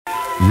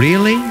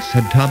Really?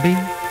 Said Tubby.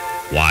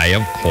 Why,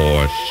 of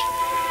course.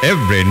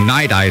 Every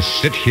night I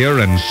sit here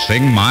and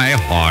sing my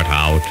heart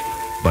out.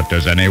 But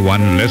does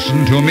anyone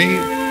listen to me?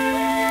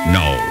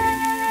 No.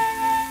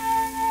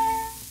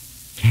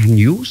 Can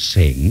you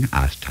sing?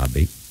 Asked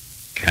Tubby.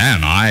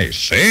 Can I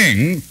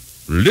sing?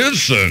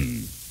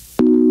 Listen.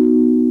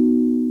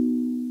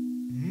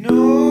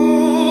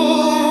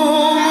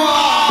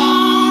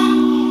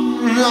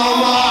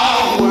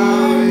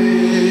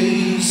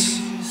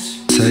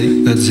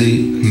 Take a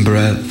deep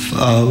breath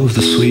of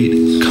the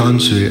sweet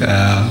country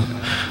air.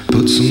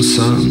 Put some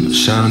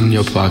sunshine in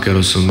your pocket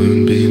or some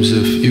moonbeams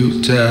if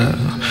you dare.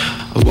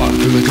 Walk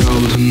through the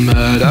golden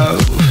meadow,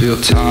 feel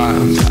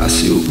time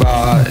pass you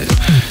by.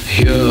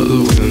 Hear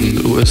the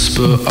wind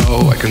whisper,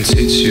 oh, I can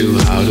teach you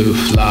how to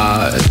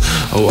fly.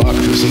 Walk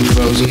through some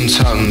frozen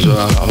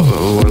tundra,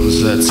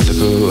 ones that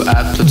tickle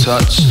at the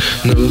touch.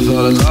 Never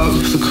thought I'd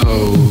love the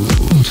cold,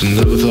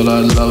 never thought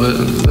I'd love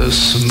it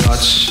this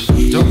much.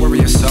 Don't worry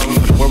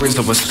yourself, worries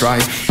over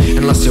strife.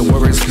 Unless your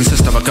worries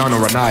consist of a gun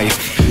or a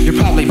knife. You're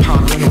probably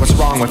pondering what's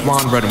wrong with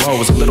wandering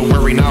woes. A little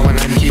worry now and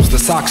then keeps the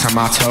socks on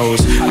my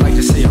toes. I like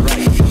to say it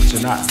right, but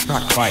you're not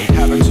quite.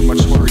 Having too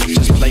much worry,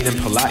 just plain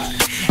impolite.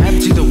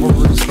 Empty the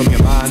worries from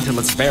your mind till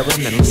it's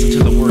barren, and listen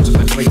to the words of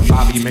the great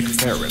Bobby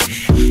McFerrin.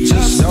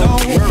 Just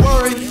don't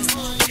worry,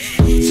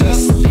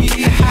 just be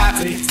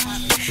happy.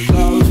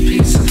 Love,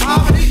 peace, and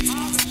harmony.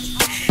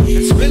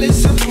 It's really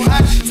simple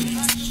actually.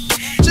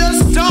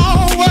 Just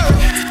don't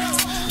worry,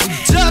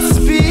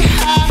 just be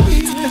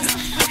happy.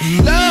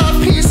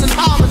 Love, peace, and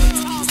harmony.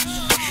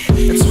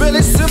 It's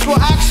really simple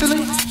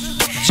actually.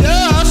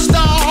 Just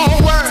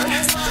don't worry,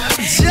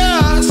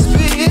 just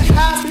be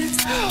happy.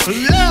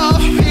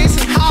 Love, peace,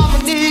 and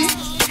harmony.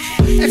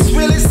 It's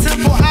really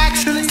simple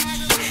actually.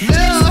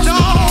 Just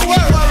don't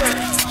worry,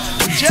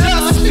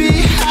 just be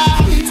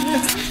happy.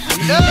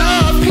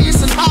 Love,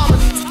 peace, and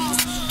harmony.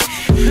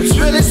 It's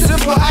really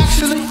simple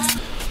actually.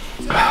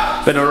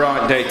 Been a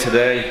right day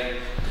today.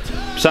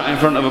 Sat in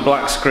front of a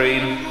black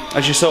screen.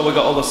 As you saw, we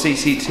got all the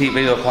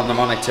CCTV up on the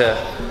monitor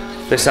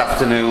this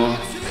afternoon.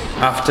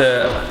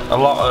 After a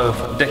lot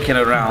of dicking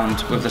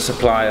around with the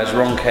suppliers,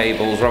 wrong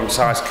cables, wrong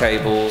size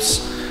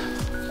cables,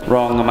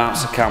 wrong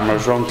amounts of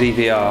cameras, wrong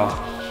DVR,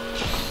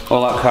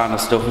 all that kind of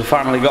stuff. We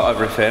finally got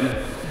everything.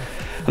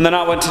 And then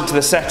I went into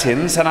the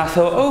settings and I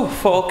thought, oh,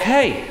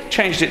 4K.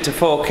 Changed it to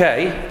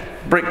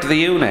 4K, bricked the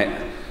unit.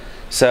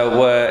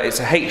 So it's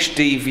a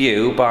HD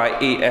view by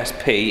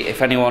Esp.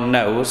 If anyone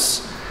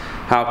knows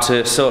how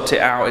to sort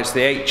it out, it's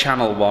the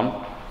 8-channel one.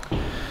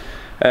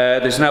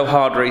 There's no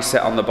hard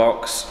reset on the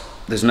box.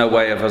 There's no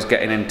way of us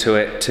getting into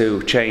it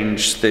to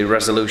change the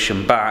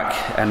resolution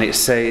back, and it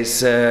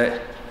says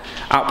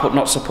output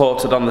not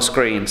supported on the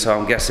screen, so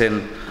I'm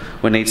guessing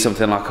we need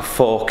something like a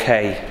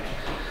 4K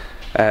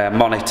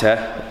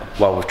monitor.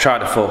 Well, we've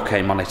tried a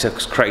 4K monitor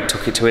because Craig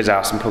took it to his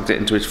house and plugged it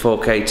into his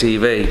 4K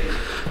TV.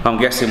 I'm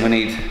guessing we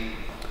need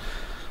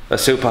a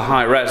super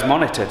high-res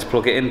monitor to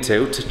plug it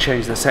into to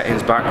change the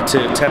settings back to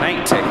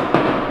 1080.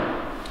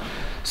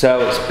 So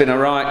it's been a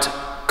right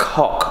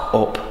cock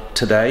up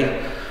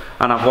today,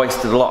 and I've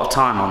wasted a lot of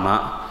time on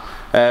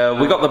that.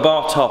 We got the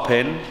bar top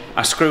in,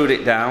 I screwed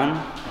it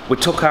down, we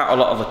took out a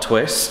lot of the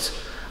twist,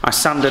 I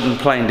sanded and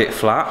planed it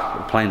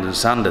flat, planed and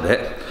sanded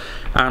it,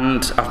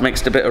 and I've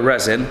mixed a bit of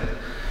resin,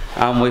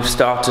 and we've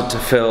started to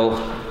fill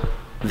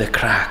the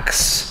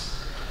cracks.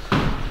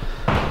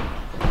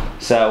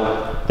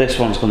 So this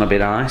one's going to be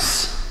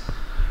nice.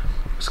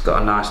 It's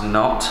got a nice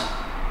knot.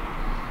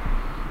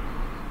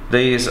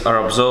 These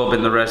are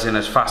absorbing the resin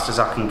as fast as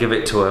I can give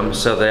it to them,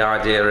 so the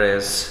idea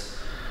is,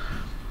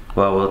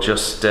 well, we'll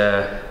just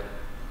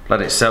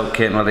let it soak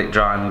in, let it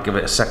dry, and give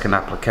it a second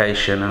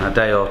application in a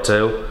day or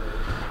two.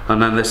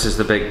 And then this is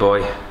the big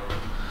boy.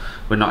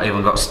 We've not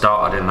even got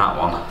started in that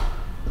one.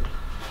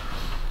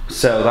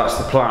 So that's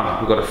the plan.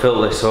 We've got to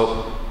fill this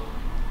up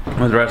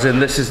with resin.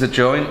 This is the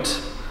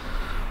joint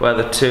where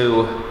the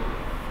two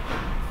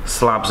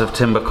slabs of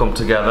timber come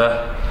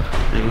together.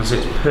 You can see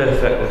it's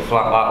perfectly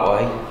flat that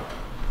way,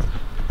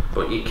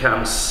 but you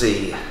can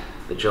see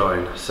the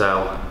joint.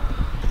 So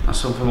that's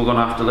something we're going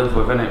to have to live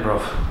with, isn't it,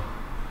 bruv?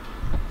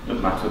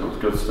 Doesn't matter, it looks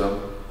good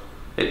still.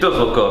 It does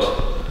look good.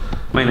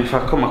 I mean, if I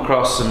come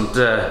across and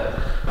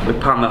we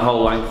pan the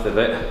whole length of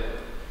it,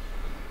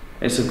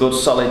 it's a good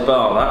solid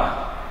bar,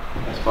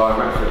 that. That's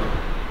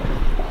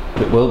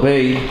biometric. It will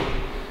be.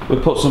 We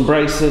put some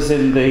braces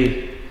in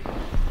the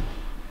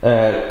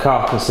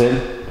carcass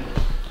in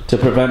to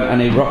prevent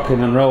any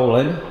rocking and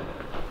rolling.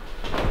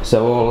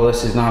 So all of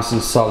this is nice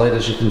and solid,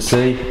 as you can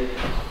see.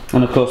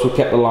 And of course we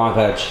kept the live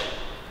edge,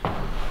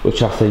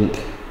 which I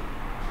think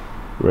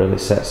really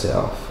sets it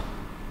off.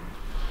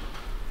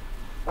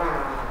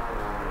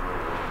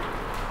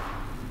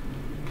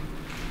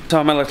 So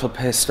I'm a little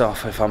pissed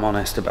off, if I'm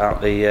honest,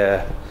 about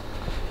the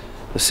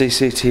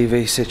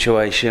CCTV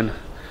situation.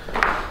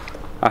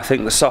 I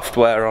think the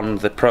software on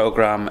the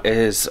program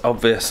is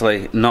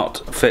obviously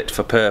not fit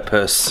for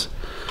purpose,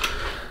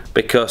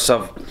 because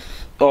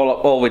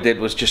all we did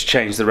was just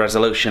change the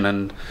resolution,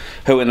 and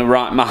who in the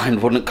right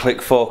mind wouldn't click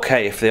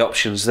 4K if the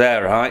option's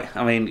there, right?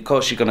 I mean, of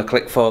course you're going to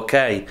click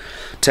 4K,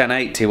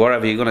 1080,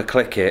 whatever, you're going to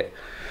click it.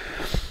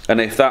 And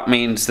if that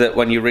means that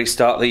when you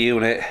restart the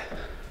unit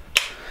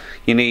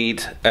you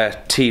need a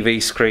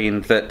TV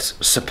screen that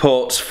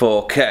supports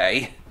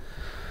 4K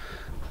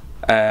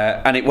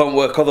and it won't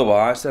work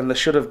otherwise, then there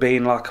should have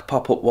been like a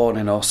pop-up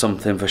warning or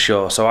something for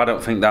sure. So I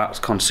don't think that's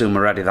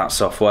consumer ready, that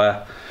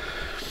software,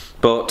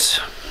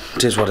 but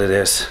it is what it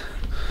is.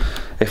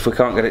 If we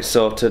can't get it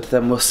sorted,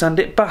 then we'll send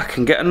it back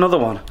and get another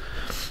one.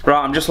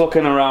 Right, I'm just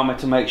looking around me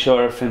to make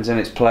sure everything's in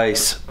its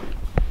place,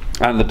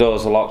 and the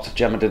doors are locked.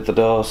 Gemma did the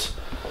doors.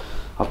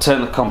 I'll turn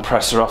the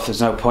compressor off,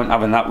 there's no point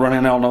having that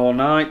running on all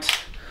night.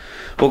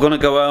 We're gonna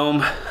go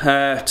home.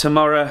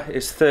 Tomorrow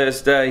is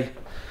Thursday,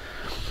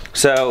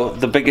 so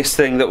the biggest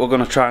thing that we're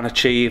gonna try and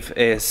achieve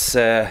is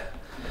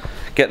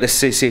get this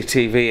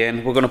CCTV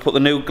in. We're gonna put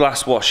the new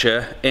glass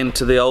washer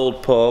into the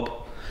old pub,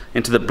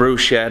 into the brew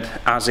shed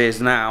as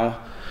is now,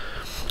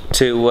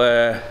 to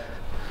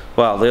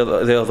well,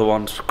 the other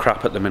one's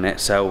crap at the minute,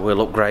 so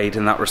we'll upgrade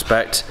in that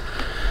respect,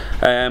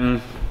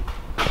 and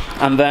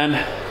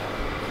then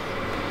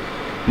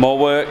more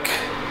work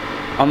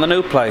on the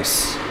new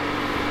place.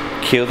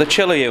 Cue the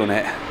chiller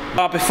unit.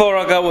 Before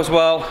I go as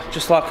well,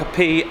 just like a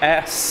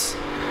PS,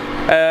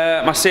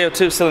 my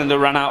CO2 cylinder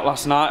ran out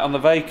last night on the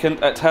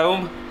vacant at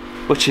home,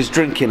 which is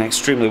drinking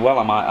extremely well,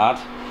 I might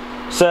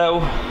add. So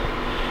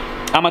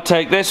I'm gonna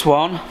take this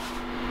one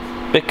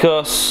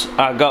because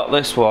I got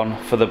this one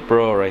for the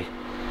brewery.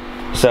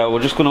 So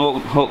we're just gonna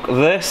hook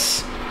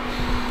this,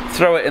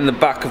 throw it in the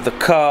back of the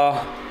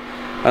car,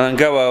 and then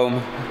go home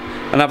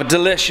and have a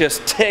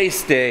delicious,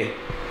 tasty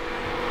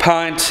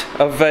pint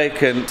of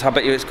vacant. I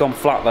bet you it's gone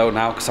flat though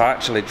now, because I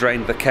actually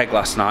drained the keg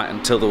last night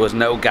until there was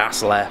no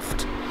gas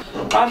left.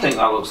 I think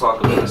that looks like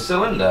a bit of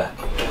cylinder.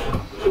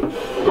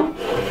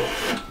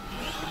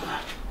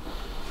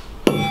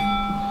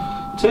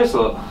 Cheers,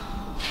 look.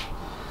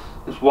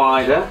 It's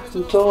wider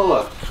and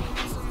taller.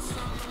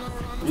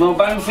 More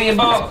bang for your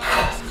buck.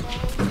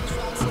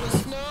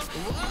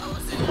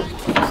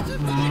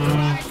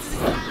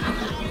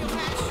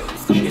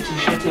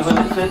 Shitty with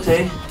a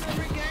fitty.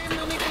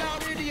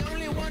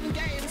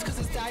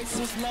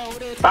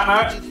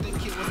 Banner!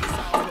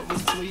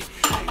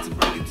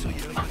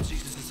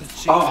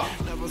 Oh!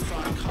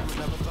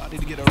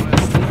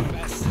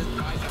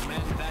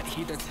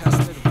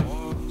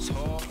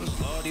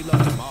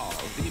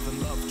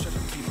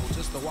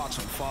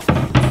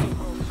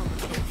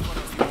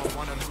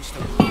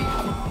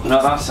 You know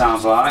what that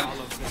sounds like?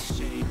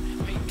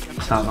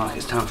 Sounds like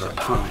it's time for a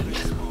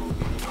pint.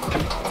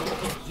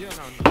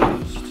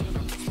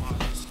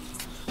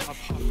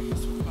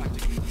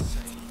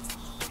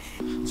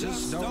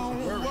 Just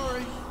don't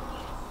worry,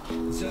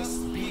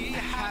 just be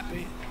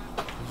happy.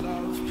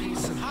 Love,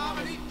 peace, and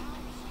harmony.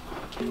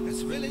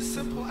 It's really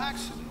simple,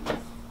 actually.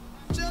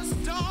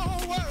 Just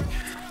don't worry,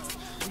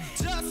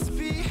 just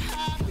be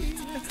happy.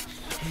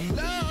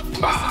 Love,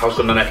 peace, I was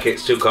gonna neck it,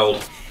 it's too cold.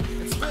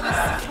 it's really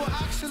simple,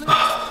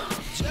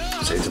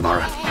 actually. See you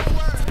tomorrow.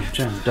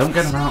 Jen, don't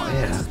get them out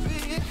here.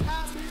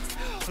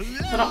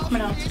 They're not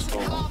coming out at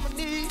all.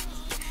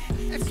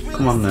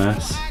 Come on,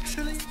 nurse.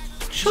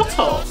 Shut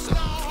up!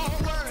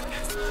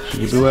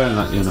 Should you be wearing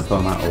that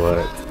uniform out of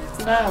work?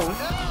 No.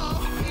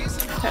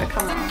 Take the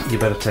camera on. You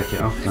better take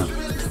it off then.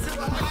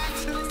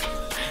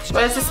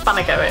 Where's this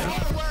spanner going?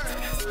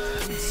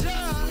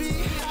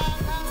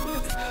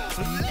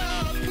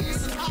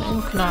 What are you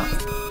looking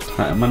at?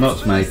 Right, my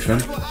nuts, matron.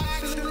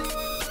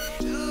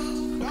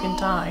 Looking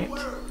tight.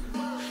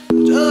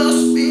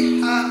 Just be